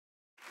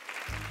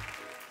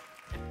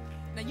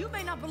Now, you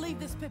may not believe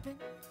this, Pippin,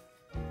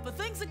 but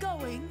things are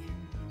going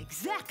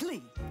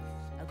exactly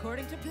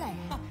according to plan.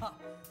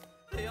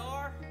 They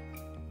are?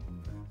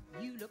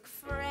 You look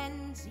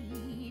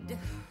frenzied,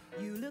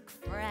 you look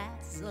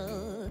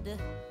frazzled,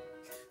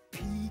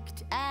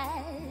 peaked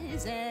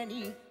as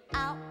any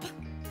Alp,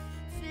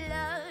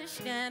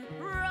 flushed and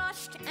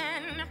rushed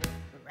and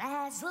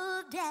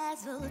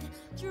razzle-dazzled.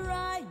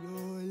 Dry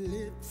your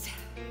lips,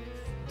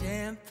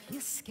 damp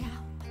your scalp.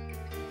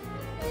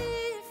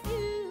 If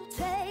you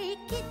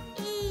take it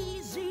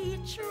easy,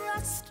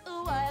 trust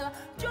a while,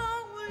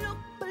 don't look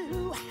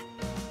blue,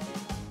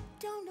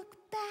 don't look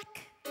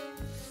back,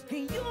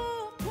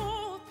 you'll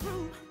pull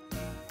through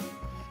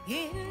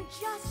in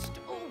just a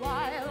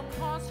while,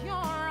 'cause you're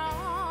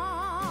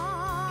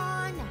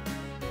on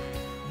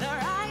the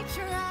right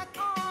track.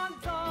 On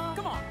the...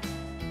 Come on.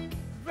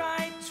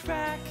 right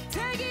track.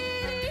 Take it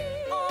easy.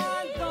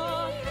 On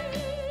the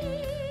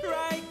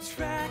right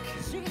track.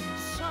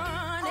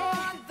 Sonny.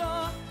 On the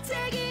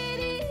Take it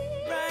easy.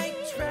 right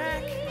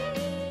track.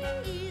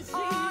 Easy,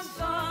 On the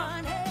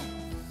sonny.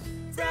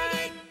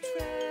 right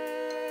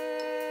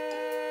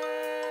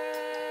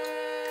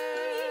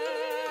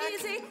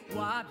Easy.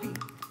 Why be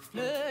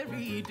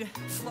flurried,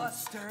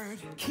 flustered.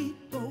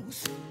 keep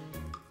those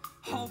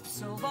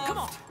Hopes aloft. Come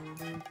on.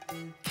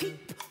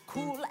 Keep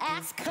cool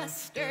as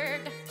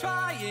custard.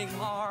 Trying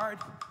hard.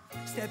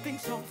 Stepping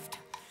soft.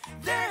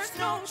 There's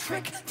no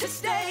trick to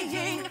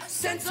staying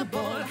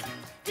sensible.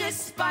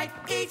 Despite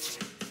each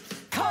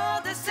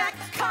cul-de-sac,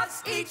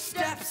 'cause each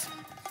step's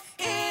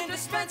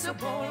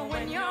indispensable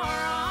when you're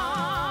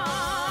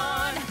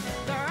on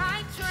The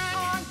right track.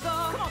 on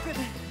the Come on,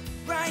 Pippin.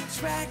 right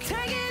track.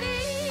 Take it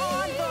easy.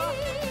 On the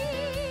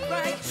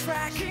right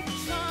track. Keep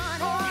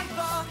sonny. On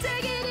the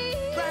Take it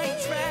easy. right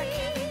track.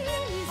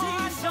 Easy,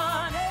 On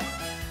sonny.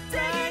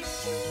 Take it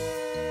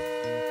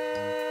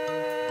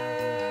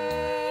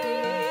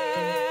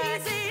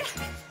easy.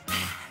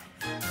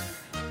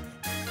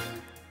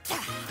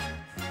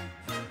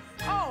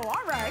 Oh,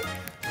 all right.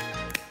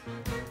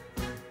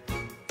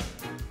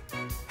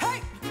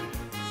 Hey!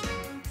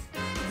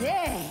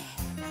 Yeah.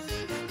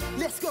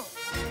 Let's go.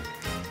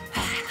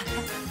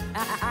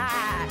 Hey.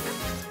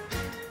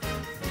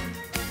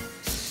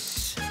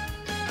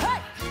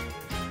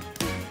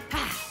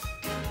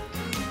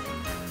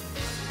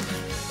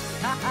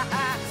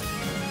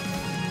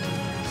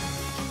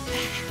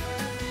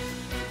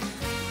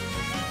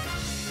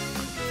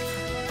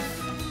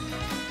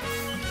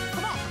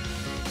 Come on.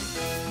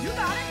 You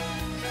got it.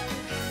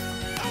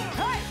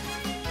 Hey.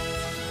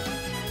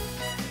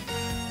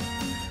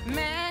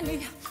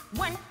 Many,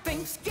 when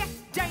things get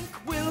dank,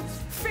 will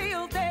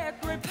feel their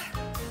grip.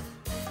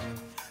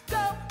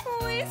 Though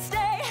we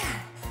stay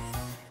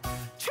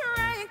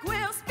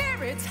tranquil,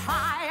 spirits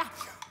high,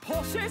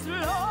 pulses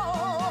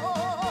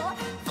low.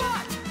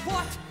 But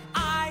what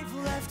I've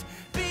left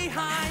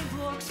behind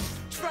looks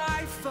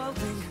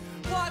trifling.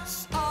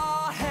 What's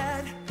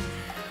ahead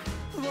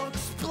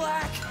looks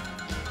black.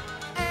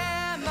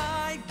 Am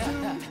I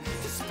doomed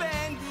to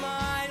spend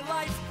my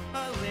life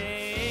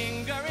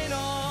lingering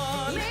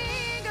on?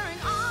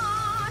 Lingering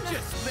on,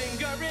 Just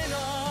lingering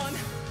on.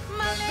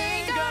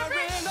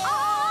 lingering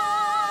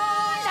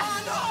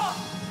on. Oh,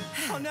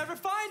 I'll never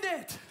find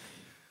it.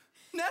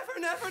 Never,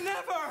 never,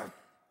 never.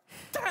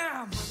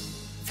 Damn.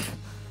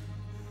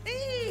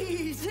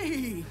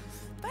 Easy,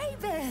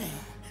 baby.